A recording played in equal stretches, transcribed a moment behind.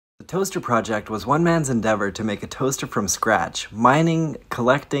Toaster project was one man's endeavor to make a toaster from scratch, mining,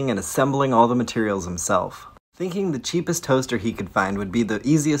 collecting, and assembling all the materials himself. Thinking the cheapest toaster he could find would be the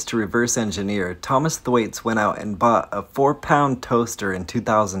easiest to reverse engineer, Thomas Thwaites went out and bought a 4-pound toaster in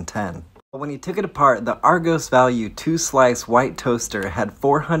 2010. But when he took it apart, the Argos Value 2-slice white toaster had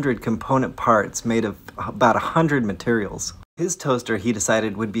 400 component parts made of about 100 materials. His toaster, he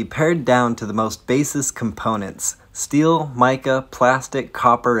decided, would be pared down to the most basic components: steel, mica, plastic,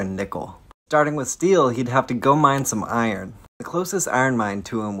 copper, and nickel. Starting with steel, he'd have to go mine some iron. The closest iron mine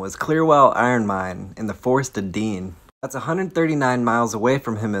to him was Clearwell Iron Mine in the Forest of Dean. That's 139 miles away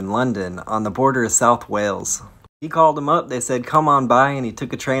from him in London, on the border of South Wales. He called him up, they said come on by, and he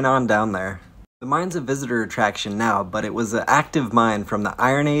took a train on down there. The mine's a visitor attraction now, but it was an active mine from the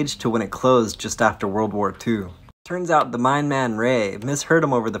Iron Age to when it closed just after World War II. Turns out the mine man Ray misheard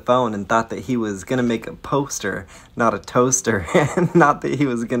him over the phone and thought that he was gonna make a poster, not a toaster, and not that he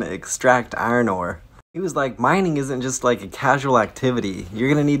was gonna extract iron ore. He was like, mining isn't just like a casual activity. You're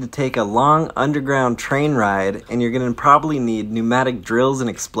gonna need to take a long underground train ride, and you're gonna probably need pneumatic drills and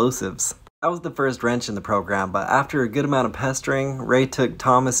explosives. That was the first wrench in the program, but after a good amount of pestering, Ray took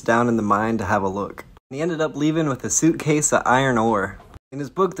Thomas down in the mine to have a look. And he ended up leaving with a suitcase of iron ore. In his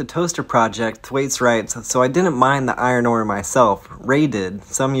book, The Toaster Project, Thwaites writes, "So I didn't mine the iron ore myself. Ray did,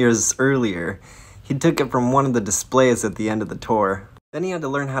 some years earlier. He took it from one of the displays at the end of the tour. Then he had to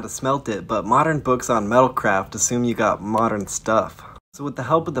learn how to smelt it, but modern books on metalcraft assume you got modern stuff. So with the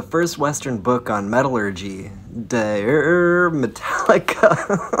help of the first Western book on metallurgy, Der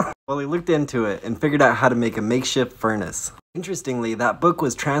Metallica, well, he looked into it and figured out how to make a makeshift furnace. Interestingly, that book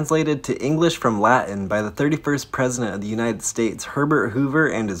was translated to English from Latin by the 31st President of the United States, Herbert Hoover,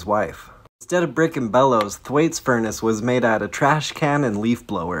 and his wife. Instead of brick and bellows, Thwaites' furnace was made out of trash can and leaf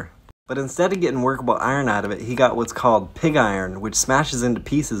blower. But instead of getting workable iron out of it, he got what's called pig iron, which smashes into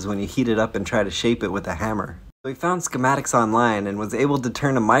pieces when you heat it up and try to shape it with a hammer. So he found schematics online and was able to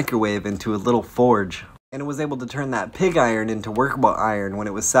turn a microwave into a little forge. And it was able to turn that pig iron into workable iron when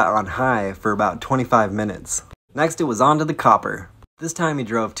it was set on high for about 25 minutes. Next, it was on to the copper. This time he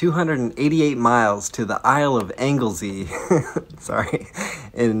drove 288 miles to the Isle of Anglesey,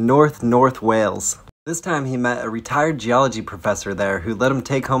 in North Wales. This time he met a retired geology professor there who let him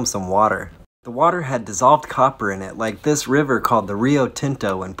take home some water. The water had dissolved copper in it, like this river called the Rio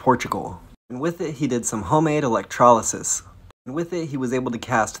Tinto in Portugal. And with it he did some homemade electrolysis. And with it he was able to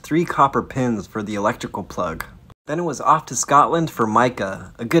cast 3 copper pins for the electrical plug. Then it was off to Scotland for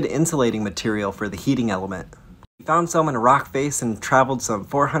mica, a good insulating material for the heating element. He found some in a rock face and traveled some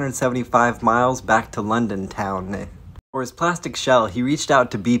 475 miles back to London town. For his plastic shell, he reached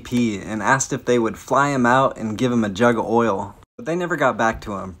out to BP and asked if they would fly him out and give him a jug of oil. But they never got back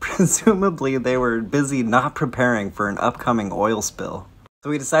to him. Presumably they were busy not preparing for an upcoming oil spill.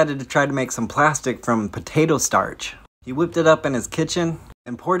 So he decided to try to make some plastic from potato starch. He whipped it up in his kitchen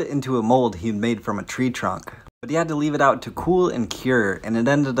and poured it into a mold he'd made from a tree trunk. But he had to leave it out to cool and cure, and it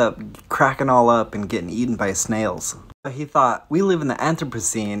ended up cracking all up and getting eaten by snails. But he thought, we live in the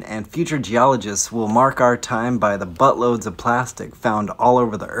Anthropocene, and future geologists will mark our time by the buttloads of plastic found all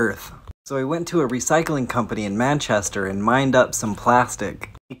over the earth. So he went to a recycling company in Manchester and mined up some plastic.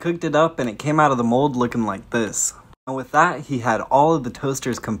 He cooked it up and it came out of the mold looking like this. And with that, he had all of the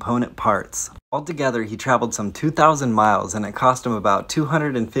toaster's component parts. Altogether, he traveled some 2,000 miles and it cost him about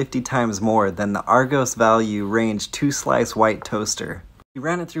 250 times more than the Argos Value Range 2-slice white toaster. He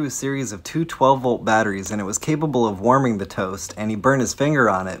ran it through a series of 2 12-volt batteries and it was capable of warming the toast, and he burned his finger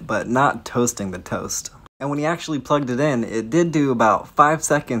on it, but not toasting the toast. And when he actually plugged it in, it did do about 5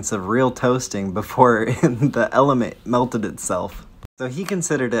 seconds of real toasting before the element melted itself. So he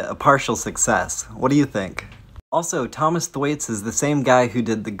considered it a partial success. What do you think? Also, Thomas Thwaites is the same guy who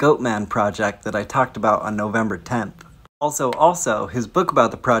did the Goatman project that I talked about on November 10th. Also, his book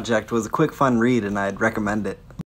about the project was a quick fun read and I'd recommend it.